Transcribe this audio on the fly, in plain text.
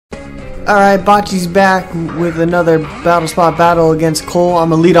Alright, Botchy's back with another BattleSpot battle against Cole. I'm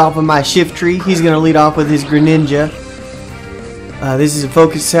gonna lead off with my shift tree. He's gonna lead off with his Greninja. This is a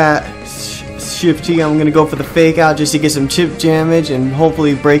focus shift tree. I'm gonna go for the fake out just to get some chip damage and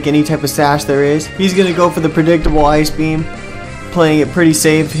hopefully break any type of sash there is. He's gonna go for the predictable ice beam, playing it pretty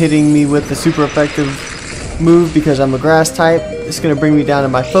safe, hitting me with the super effective move because I'm a grass type. It's gonna bring me down to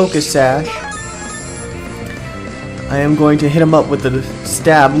my focus sash. I am going to hit him up with the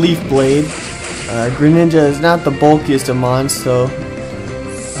stab leaf blade. Greninja is not the bulkiest of mons, so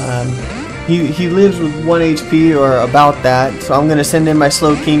he lives with 1 HP or about that. So I'm going to send in my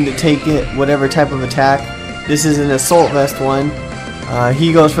Slow King to take it, whatever type of attack. This is an Assault Vest one.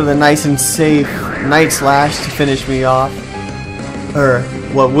 He goes for the nice and safe Night Slash to finish me off, or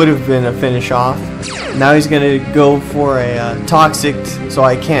what would have been a finish off. Now he's going to go for a Toxic, so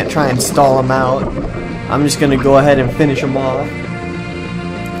I can't try and stall him out. I'm just going to go ahead and finish him off.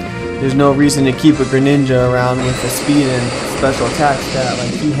 There's no reason to keep a Greninja around with the speed and special attack stat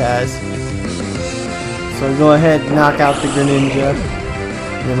like he has. So go ahead and knock out the Greninja.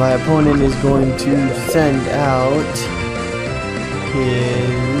 And my opponent is going to send out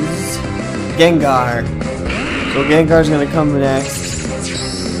his Gengar. So Gengar's going to come next.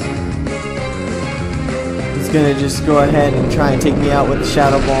 He's going to just go ahead and try and take me out with the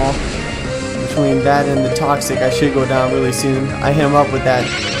Shadow Ball. Between that and the Toxic, I should go down really soon. I hit him up with that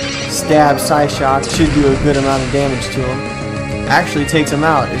stab Psyshock, should do a good amount of damage to him. Actually takes him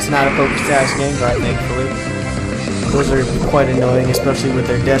out. It's not a focus sash Gengar, thankfully. Those are quite annoying, especially with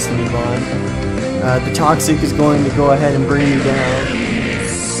their Destiny bond. The Toxic is going to go ahead and bring me down.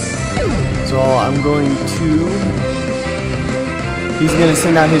 So I'm going to... He's going to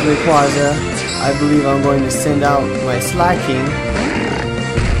send out his Rayquaza. I believe I'm going to send out my Slaking.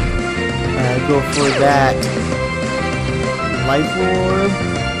 Go for that Life Orb.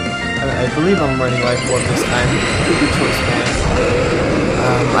 I believe I'm running Life Orb this time. Good choice, man.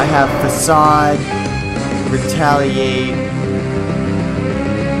 I have Facade, Retaliate. I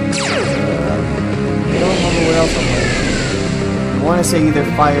don't remember what else I'm running. I want to say either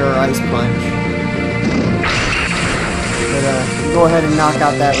Fire or Ice Punch. But go ahead and knock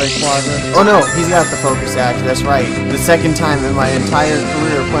out that Rayquaza. Oh no, he's got the Focus Sash. That's right. The second time in my entire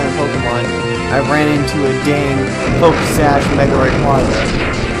career playing Pokemon, I ran into a dang Focus Sash Mega Rayquaza.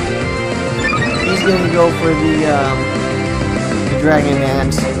 He's gonna go for the Dragon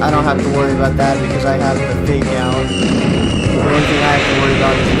Dance. I don't have to worry about that because I have the fake out. The only thing I have to worry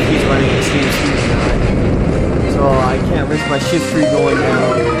about is if he's running Extreme Speed or not. So I can't risk my shift tree going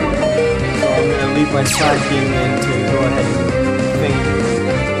down. So I'm gonna leave my Side King in to go ahead and feint.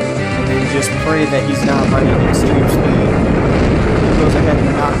 And then just pray that he's not running Extreme Speed. Goes ahead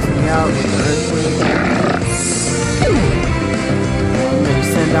and knocks me out with the Earthquake. I'm going to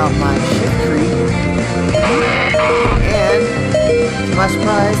send out my shift tree. And, to my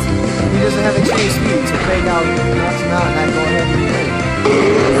surprise, he doesn't have extreme speed, so fake out knocks him out, and I go ahead